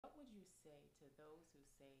those who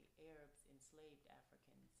say Arabs enslaved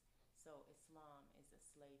Africans, so Islam is a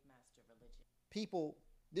slave master religion. People,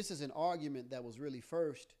 this is an argument that was really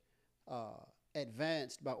first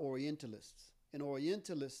advanced by Orientalists. And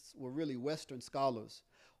Orientalists were really Western scholars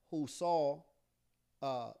who saw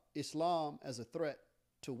Islam as a threat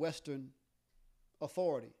to Western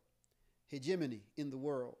authority, hegemony in the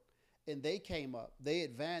world. And they came up, they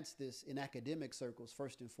advanced this in academic circles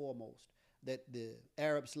first and foremost, that the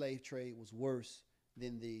Arab slave trade was worse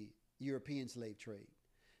than the European slave trade.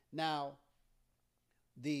 Now,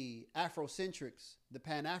 the Afrocentrics, the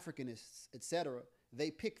Pan-Africanists, etc., they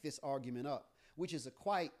pick this argument up, which is a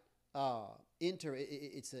quite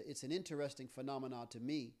it's an interesting phenomenon to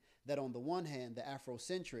me, that on the one hand, the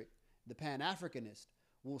Afrocentric, the Pan-Africanist,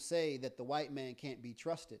 will say that the white man can't be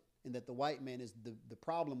trusted and that the white man is the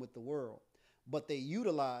problem with the world. But they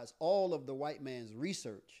utilize all of the white man's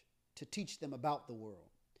research to teach them about the world.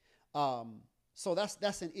 So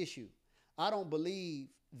that's an issue. I don't believe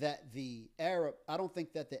that I don't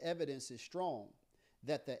think that the evidence is strong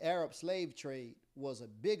that the Arab slave trade was a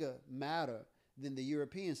bigger matter than the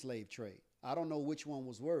European slave trade. I don't know which one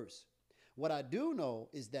was worse. What I do know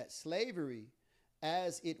is that slavery,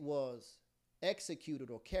 as it was executed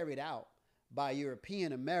or carried out by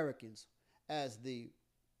European Americans, as the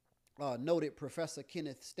noted Professor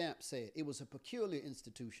Kenneth Stamp said, it was a peculiar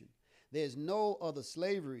institution. There's no other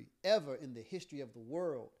slavery ever in the history of the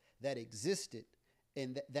world that existed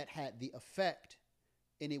and that had the effect,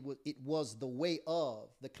 and it was the way of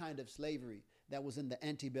the kind of slavery that was in the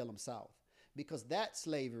antebellum South. Because that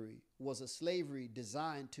slavery was a slavery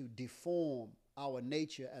designed to deform our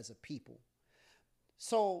nature as a people.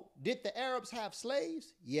 So did the Arabs have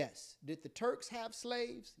slaves? Yes. Did the Turks have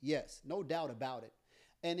slaves? Yes, no doubt about it.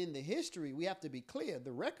 And in the history, we have to be clear,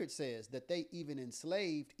 the record says that they even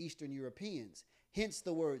enslaved Eastern Europeans. Hence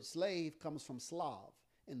the word slave comes from Slav,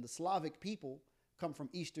 and the Slavic people come from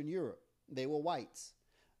Eastern Europe. They were whites.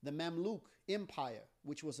 The Mamluk Empire,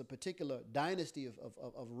 which was a particular dynasty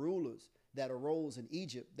of rulers that arose in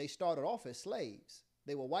Egypt, they started off as slaves.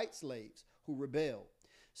 They were white slaves who rebelled.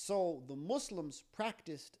 So the Muslims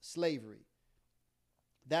practiced slavery.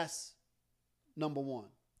 That's number one.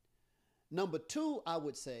 Number two, I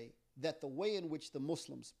would say that the way in which the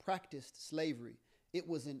Muslims practiced slavery, it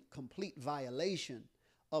was in complete violation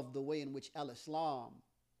of the way in which Al-Islam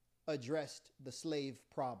addressed the slave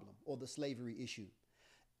problem or the slavery issue.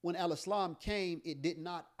 When Al-Islam came, it did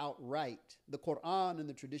not outright, the Qur'an and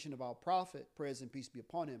the tradition of our Prophet, praise and peace be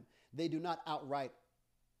upon him, they do not outright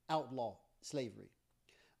outlaw slavery.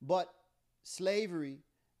 But slavery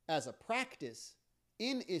as a practice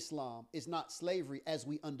in Islam is not slavery as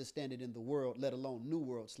we understand it in the world, let alone New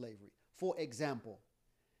World slavery. For example,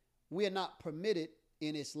 we are not permitted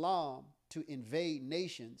in Islam to invade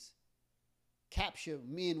nations, capture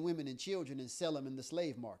men, women, and children, and sell them in the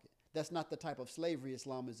slave market. That's not the type of slavery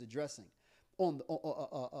Islam is addressing. On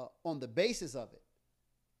the basis of it,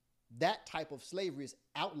 that type of slavery is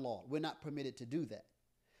outlawed. We're not permitted to do that.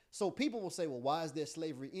 So people will say, well, why is there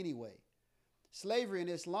slavery anyway? Slavery in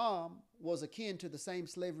Islam was akin to the same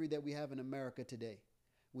slavery that we have in America today.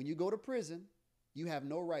 When you go to prison, you have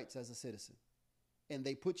no rights as a citizen. And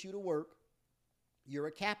they put you to work. You're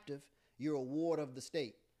a captive. You're a ward of the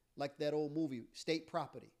state. Like that old movie, State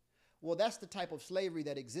Property. Well, that's the type of slavery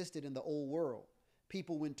that existed in the old world.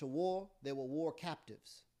 People went to war. They were war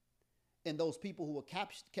captives. And those people who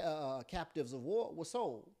were captives of war were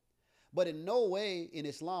sold. But in no way in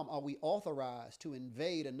Islam are we authorized to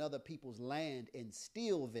invade another people's land and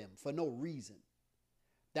steal them for no reason.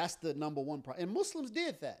 That's the number one problem. And Muslims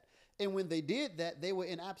did that. And when they did that, they were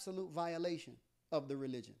in absolute violation of the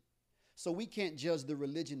religion. So we can't judge the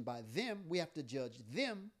religion by them. We have to judge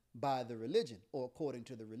them by the religion or according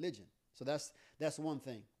to the religion. So that's one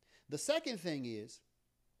thing. The second thing is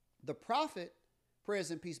the Prophet,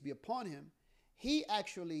 praise and peace be upon him, he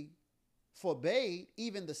actually forbade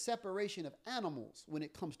even the separation of animals when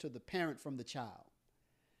it comes to the parent from the child.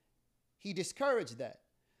 He discouraged that.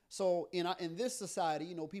 So in this society,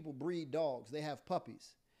 you know, people breed dogs. They have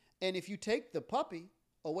puppies. And if you take the puppy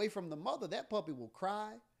away from the mother, that puppy will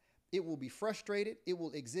cry. It will be frustrated. It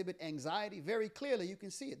will exhibit anxiety. Very clearly, you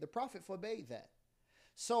can see it. The Prophet forbade that.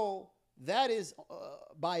 So that is,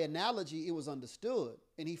 by analogy, it was understood.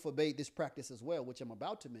 And he forbade this practice as well, which I'm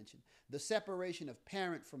about to mention. The separation of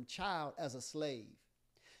parent from child as a slave.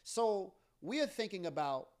 So we are thinking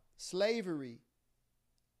about slavery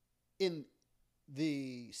in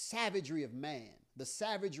the savagery of man, the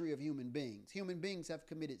savagery of human beings. Human beings have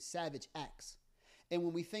committed savage acts. And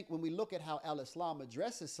when we look at how Al-Islam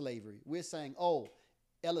addresses slavery, we're saying, oh,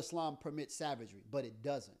 Al-Islam permits savagery, but it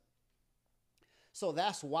doesn't. So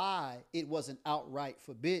that's why it wasn't outright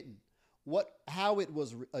forbidden. How it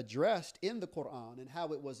was addressed in the Qur'an and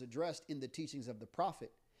how it was addressed in the teachings of the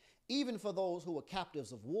Prophet, even for those who were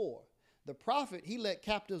captives of war. The Prophet, he let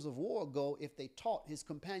captives of war go if they taught his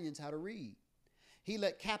companions how to read. He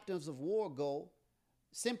let captives of war go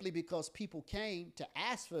simply because people came to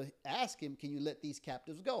ask him, can you let these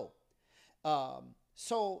captives go? And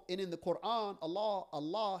in the Quran,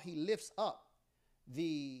 Allah, he lifts up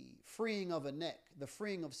the freeing of a neck, the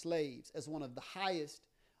freeing of slaves, as one of the highest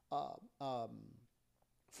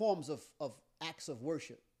forms of acts of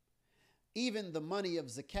worship. Even the money of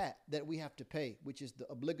zakat that we have to pay, which is the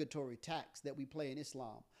obligatory tax that we pay in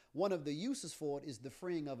Islam, one of the uses for it is the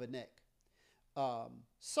freeing of a neck.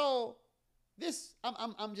 So this,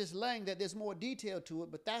 I'm just laying that there's more detail to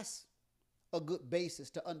it, but that's a good basis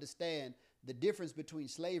to understand the difference between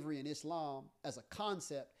slavery and Islam as a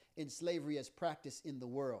concept and slavery as practiced in the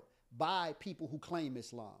world by people who claim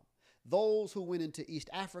Islam. Those who went into East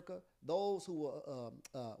Africa, those who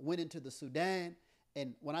went into the Sudan,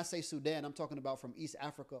 and when I say Sudan, I'm talking about from East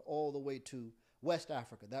Africa all the way to West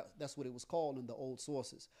Africa. That's what it was called in the old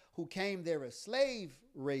sources. Who came there as slave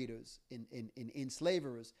raiders,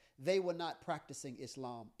 enslavers. They were not practicing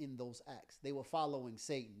Islam in those acts. They were following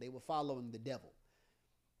Satan. They were following the devil.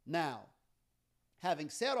 Now, having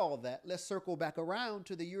said all that, let's circle back around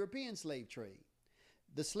to the European slave trade.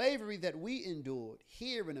 The slavery that we endured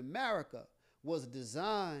here in America was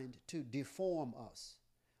designed to deform us.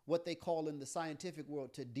 What they call in the scientific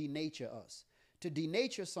world to denature us. To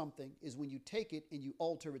denature something is when you take it and you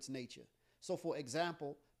alter its nature. So for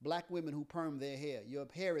example, black women who perm their hair. Your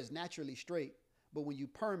hair is naturally straight, but when you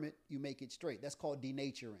perm it, you make it straight. That's called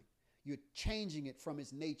denaturing. You're changing it from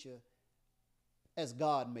its nature as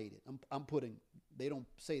God made it. They don't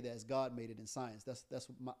say that as God made it in science. That's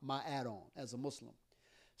my add-on as a Muslim.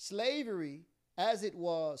 Slavery, as it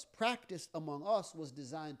was practiced among us, was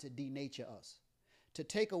designed to denature us. To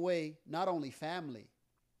take away not only family,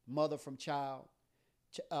 mother from child,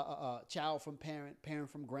 child from parent, parent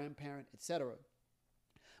from grandparent, etc.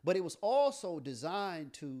 But it was also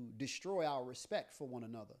designed to destroy our respect for one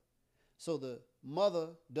another. So the mother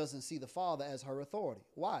doesn't see the father as her authority.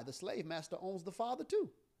 Why? The slave master owns the father too.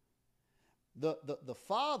 The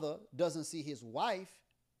father doesn't see his wife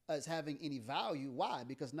as having any value. Why?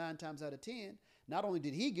 Because 9 times out of 10, not only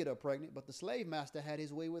did he get her pregnant, but the slave master had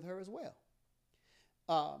his way with her as well.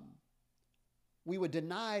 We were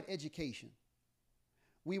denied education.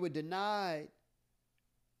 We were denied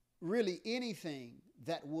really anything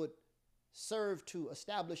that would serve to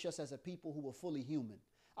establish us as a people who were fully human.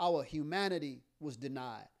 Our humanity was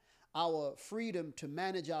denied. Our freedom to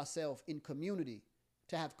manage ourselves in community,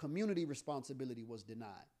 to have community responsibility, was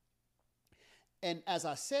denied. And as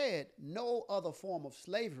I said, no other form of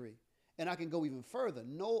slavery, and I can go even further,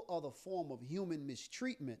 no other form of human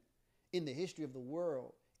mistreatment in the history of the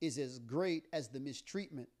world is as great as the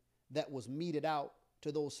mistreatment that was meted out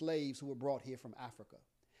to those slaves who were brought here from Africa.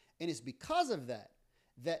 And it's because of that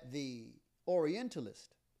that the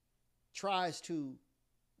Orientalist tries to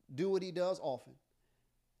do what he does often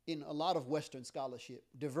in a lot of Western scholarship,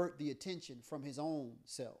 divert the attention from his own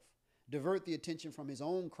self, divert the attention from his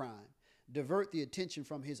own crime, divert the attention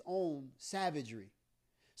from his own savagery.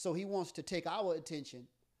 So he wants to take our attention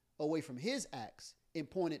away from his acts and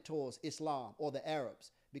point it towards Islam or the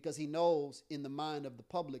Arabs, because he knows in the mind of the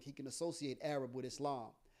public he can associate Arab with Islam.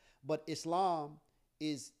 But Islam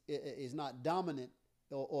is not dominant,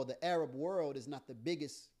 or the Arab world is not the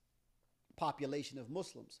biggest population of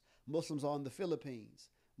Muslims. Muslims are in the Philippines.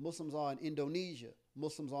 Muslims are in Indonesia.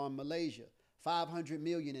 Muslims are in Malaysia. 500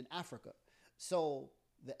 million in Africa. So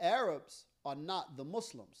the Arabs are not the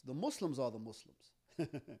Muslims. The Muslims are the Muslims.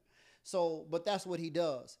 But that's what he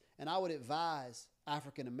does. And I would advise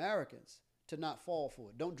African Americans to not fall for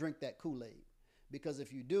it. Don't drink that Kool-Aid. Because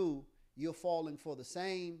if you do, you're falling for the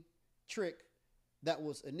same trick that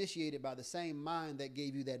was initiated by the same mind that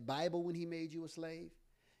gave you that Bible when he made you a slave.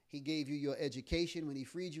 He gave you your education when he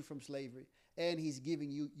freed you from slavery. And he's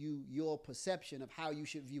giving you your perception of how you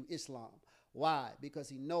should view Islam. Why? Because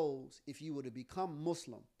he knows if you were to become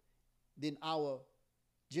Muslim, then in our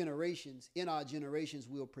generations,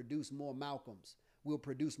 we'll produce more Malcolms. We'll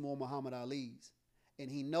produce more Muhammad Alis.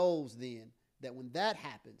 And he knows then that when that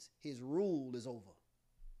happens, his rule is over.